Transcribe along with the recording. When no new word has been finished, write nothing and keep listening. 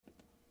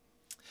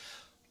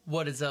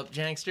What is up,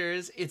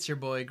 Janksters? It's your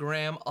boy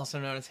Graham,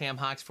 also known as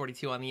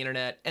HamHawks42 on the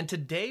internet, and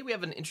today we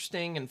have an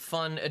interesting and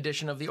fun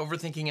edition of the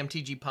Overthinking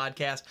MTG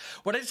podcast.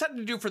 What I decided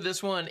to do for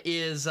this one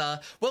is,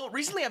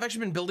 recently I've actually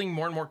been building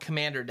more and more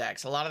Commander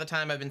decks. A lot of the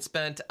time I've been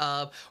spent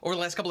over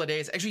the last couple of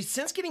days. Actually,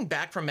 since getting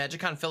back from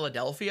MagicCon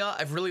Philadelphia,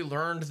 I've really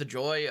learned the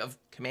joy of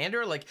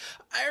Commander. Like,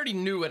 I already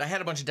knew it. I had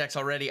a bunch of decks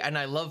already, and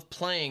I love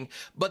playing,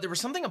 but there was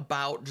something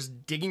about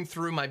just digging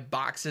through my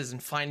boxes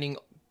and finding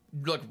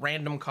like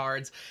random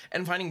cards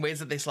and finding ways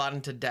that they slot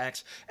into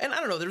decks. And I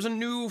don't know, there's a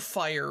new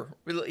fire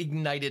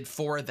ignited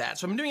for that.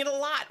 So I'm doing it a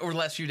lot over the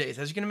last few days,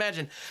 as you can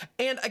imagine.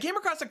 And I came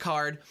across a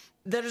card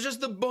that is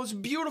just the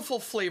most beautiful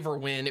flavor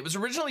win. It was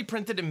originally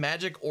printed in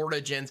Magic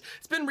Origins.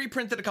 It's been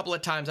reprinted a couple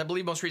of times, I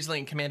believe most recently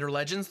in Commander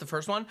Legends, the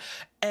first one.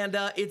 And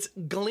it's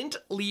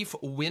Glintleaf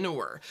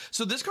Winnower.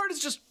 So this card is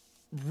just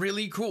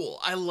really cool.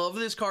 I love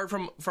this card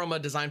from a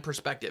design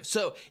perspective.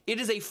 So it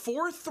is a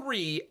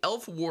 4/3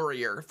 Elf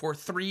Warrior for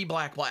 3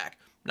 black.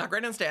 Not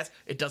great on stats.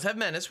 It does have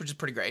Menace, which is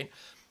pretty great.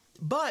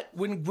 But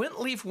when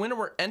Glintleaf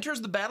Winnower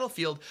enters the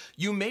battlefield,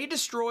 you may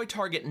destroy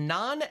target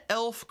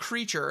non-elf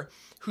creature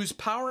whose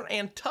power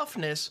and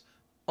toughness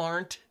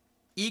aren't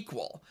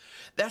equal.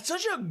 That's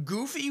such a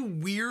goofy,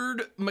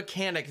 weird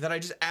mechanic that I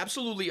just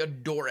absolutely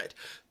adore it.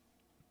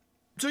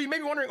 So you may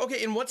be wondering,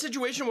 okay, in what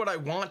situation would I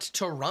want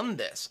to run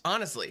this?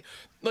 Honestly,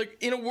 like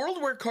in a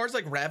world where cards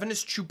like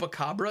Ravenous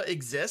Chupacabra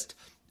exist,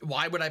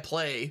 why would I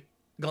play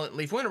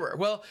Glintleaf Winnower?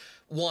 Well,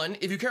 one,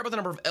 if you care about the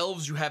number of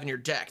elves you have in your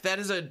deck, that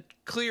is a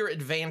clear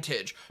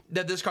advantage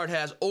that this card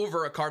has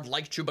over a card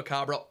like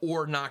Chupacabra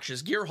or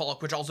Noxious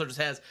Gearhulk, which also just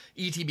has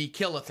ETB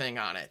Kill a Thing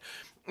on it.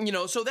 You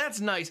know, so that's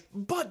nice,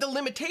 but the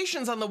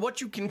limitations on the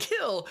what you can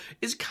kill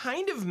is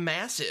kind of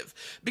massive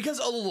because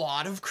a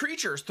lot of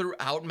creatures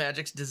throughout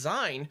Magic's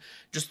design,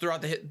 just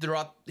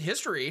throughout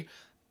history,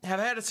 have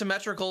had a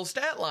symmetrical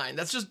stat line.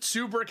 That's just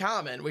super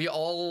common. We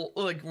all,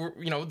 like,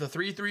 you know, the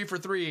 3/3 for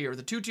 3 or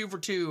the 2/2 for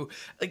 2,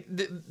 like,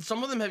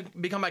 some of them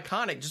have become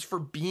iconic just for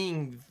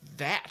being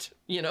that,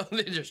 you know,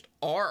 they just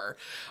are.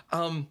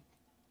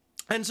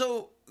 And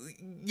so,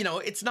 you know,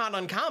 it's not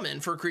uncommon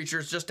for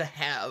creatures just to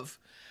have,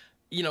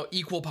 you know,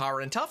 equal power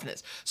and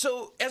toughness.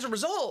 So as a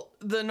result,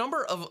 the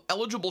number of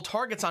eligible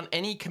targets on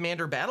any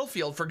commander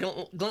battlefield for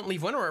Glintleaf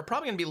Winnower are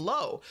probably going to be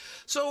low.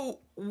 So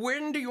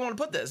when do you want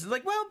to put this? It's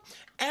like, well,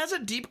 as a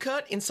deep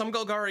cut in some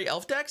Golgari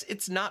elf decks,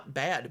 it's not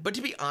bad. But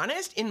to be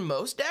honest, in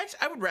most decks,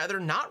 I would rather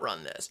not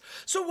run this.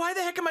 So why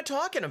the heck am I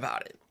talking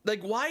about it?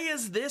 Like, why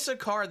is this a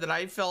card that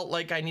I felt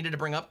like I needed to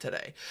bring up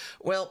today?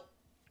 Well,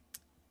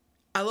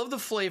 I love the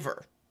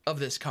flavor of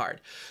this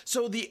card.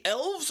 So the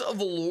Elves of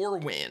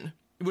Lorwyn,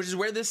 which is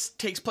where this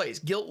takes place.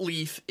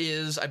 Glintleaf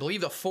is, I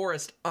believe, the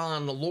forest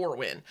on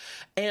Lorwyn.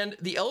 And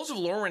the Elves of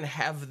Lorwyn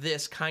have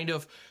this kind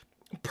of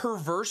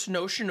perverse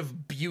notion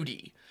of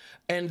beauty.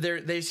 And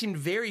they seem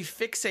very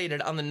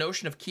fixated on the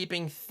notion of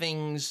keeping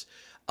things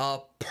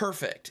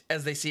perfect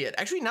as they see it.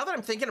 Actually, now that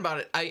I'm thinking about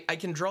it, I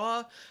can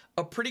draw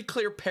a pretty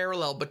clear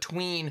parallel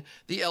between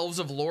the Elves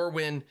of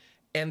Lorwyn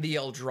and the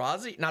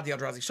Eldrazi, not the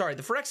Eldrazi, sorry,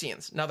 the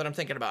Phyrexians, now that I'm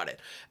thinking about it.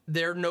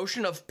 Their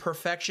notion of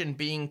perfection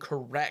being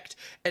correct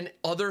and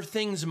other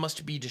things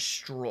must be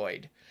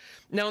destroyed.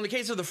 Now, in the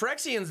case of the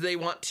Phyrexians, they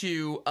want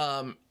to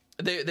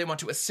they want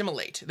to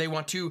assimilate. They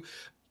want to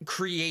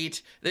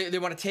create, they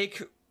want to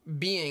take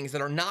beings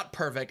that are not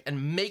perfect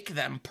and make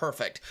them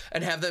perfect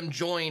and have them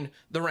join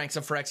the ranks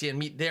of Phyrexia and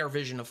meet their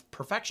vision of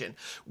perfection.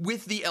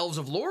 With the Elves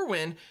of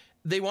Lorwyn,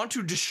 they want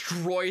to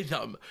destroy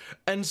them,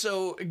 and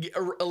so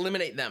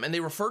eliminate them, and they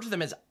refer to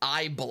them as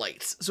eye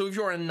blights. So if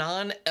you're a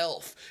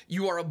non-elf,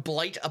 you are a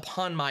blight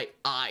upon my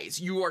eyes.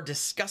 You are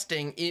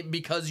disgusting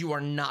because you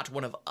are not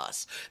one of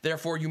us.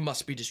 Therefore, you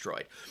must be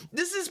destroyed.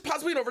 This is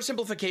possibly an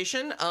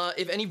oversimplification.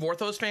 If any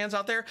Vorthos fans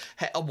out there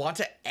want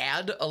to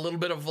add a little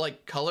bit of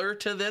like color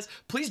to this,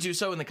 please do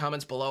so in the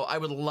comments below. I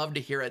would love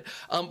to hear it.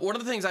 One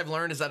of the things I've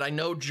learned is that I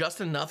know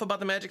just enough about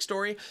the Magic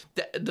story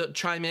to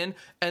chime in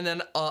and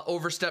then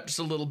overstep just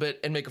a little bit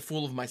and make a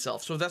fool of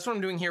myself. So if that's what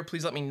I'm doing here,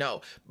 please let me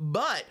know.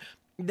 But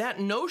that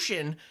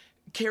notion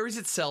carries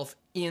itself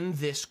in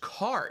this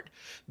card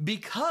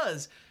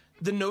because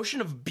the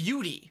notion of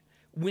beauty,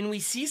 when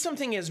we see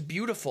something as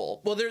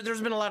beautiful, well,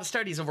 there's been a lot of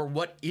studies over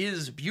what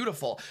is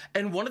beautiful.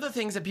 And one of the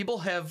things that people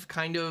have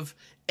kind of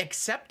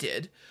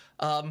accepted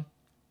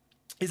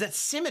is that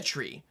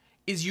symmetry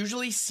is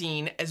usually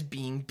seen as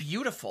being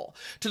beautiful,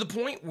 to the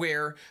point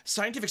where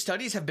scientific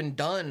studies have been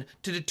done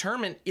to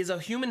determine, is a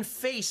human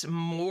face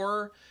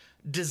more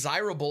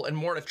desirable and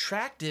more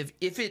attractive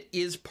if it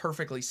is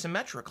perfectly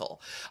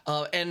symmetrical.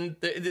 And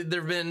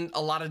there have been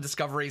a lot of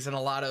discoveries and a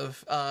lot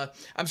of,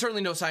 I'm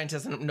certainly no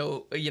scientist and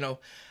no, you know,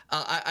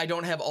 I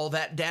don't have all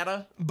that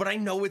data, but I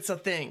know it's a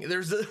thing.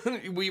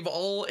 We've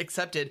all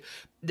accepted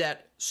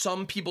that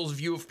some people's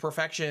view of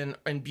perfection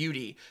and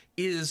beauty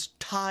is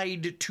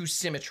tied to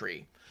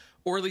symmetry.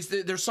 Or at least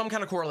there's some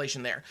kind of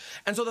correlation there.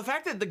 And so the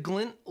fact that the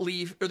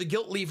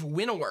Glintleaf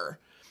Winnower,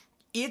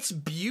 its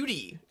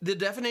beauty, the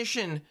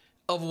definition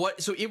of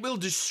what, so it will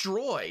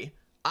destroy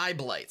eye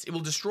blights. It will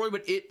destroy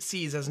what it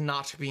sees as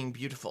not being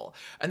beautiful.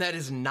 And that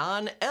is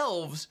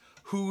non-elves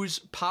whose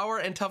power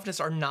and toughness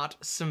are not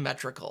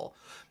symmetrical.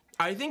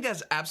 I think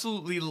that's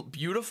absolutely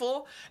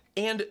beautiful.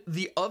 And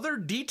the other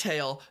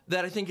detail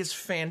that I think is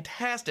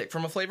fantastic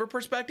from a flavor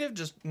perspective,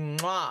 just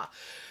mwah,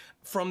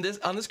 from this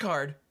on this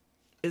card,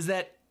 is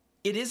that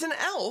it is an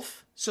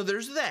elf, so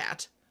there's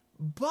that,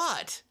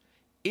 but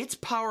its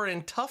power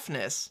and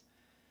toughness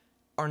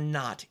are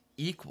not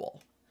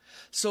equal.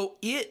 So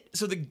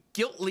the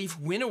Gilt-Leaf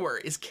Winnower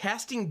is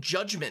casting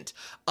judgment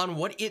on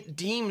what it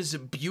deems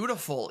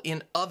beautiful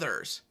in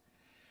others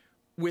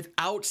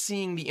without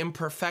seeing the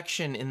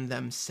imperfection in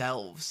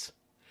themselves.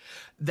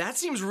 That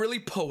seems really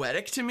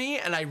poetic to me,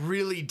 and I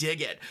really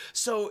dig it.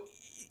 So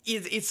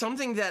it's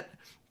something that,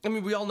 I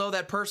mean, we all know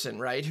that person,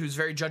 right? Who's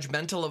very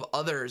judgmental of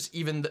others,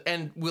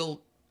 and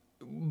will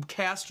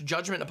cast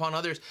judgment upon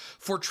others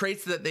for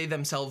traits that they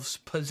themselves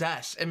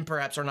possess and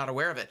perhaps are not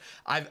aware of it.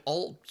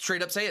 I'll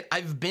straight up say it.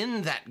 I've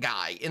been that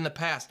guy in the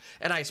past,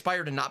 and I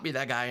aspire to not be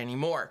that guy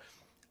anymore.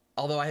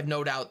 Although I have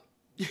no doubt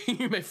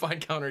you may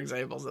find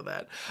counterexamples of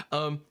that.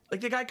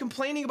 Like the guy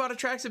complaining about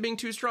Atraxa being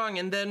too strong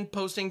and then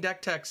posting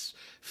deck texts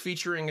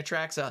featuring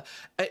Atraxa.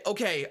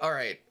 Okay, all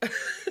right.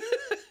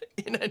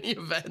 In any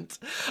event,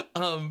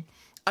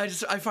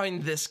 I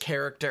find this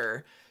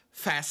character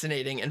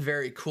fascinating and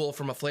very cool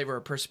from a flavor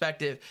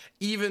perspective,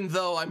 even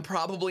though I'm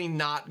probably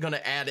not going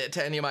to add it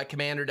to any of my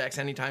commander decks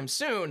anytime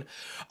soon.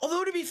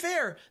 Although, to be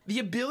fair, the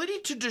ability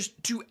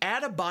to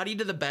add a body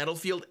to the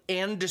battlefield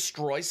and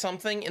destroy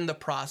something in the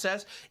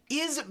process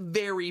is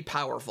very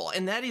powerful,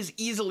 and that is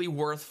easily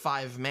worth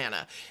 5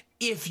 mana.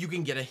 If you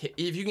can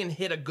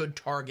hit a good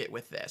target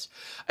with this,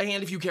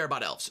 and if you care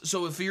about elves.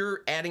 So if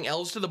you're adding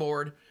elves to the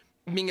board,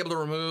 being able to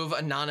remove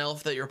a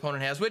non-elf that your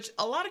opponent has, which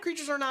a lot of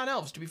creatures are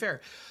non-elves, to be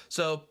fair.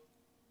 So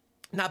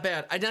not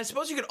bad. I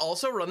suppose you could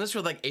also run this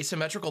with like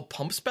asymmetrical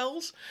pump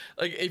spells.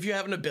 Like if you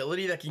have an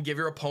ability that can give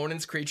your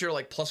opponent's creature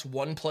like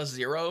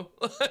 +1/+0,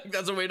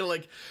 that's a way to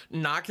like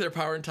knock their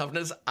power and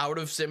toughness out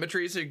of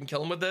symmetry so you can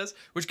kill them with this,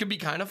 which could be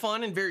kind of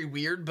fun and very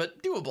weird,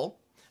 but doable.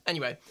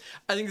 Anyway,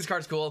 I think this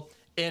card's cool.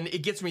 And it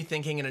gets me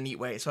thinking in a neat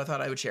way, so I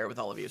thought I would share it with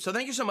all of you. So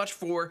thank you so much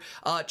for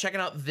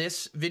checking out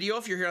this video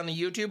if you're here on the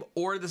YouTube,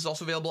 or this is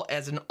also available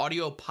as an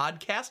audio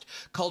podcast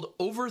called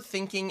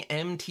Overthinking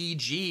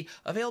MTG,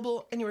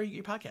 available anywhere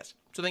you get your podcast.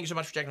 So thank you so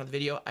much for checking out the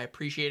video. I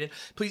appreciate it.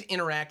 Please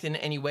interact in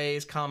any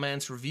ways,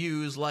 comments,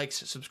 reviews, likes,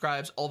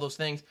 subscribes, all those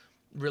things. It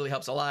really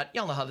helps a lot.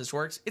 Y'all know how this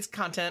works. It's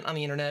content on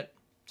the internet.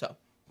 So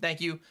thank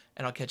you,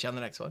 and I'll catch you on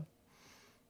the next one.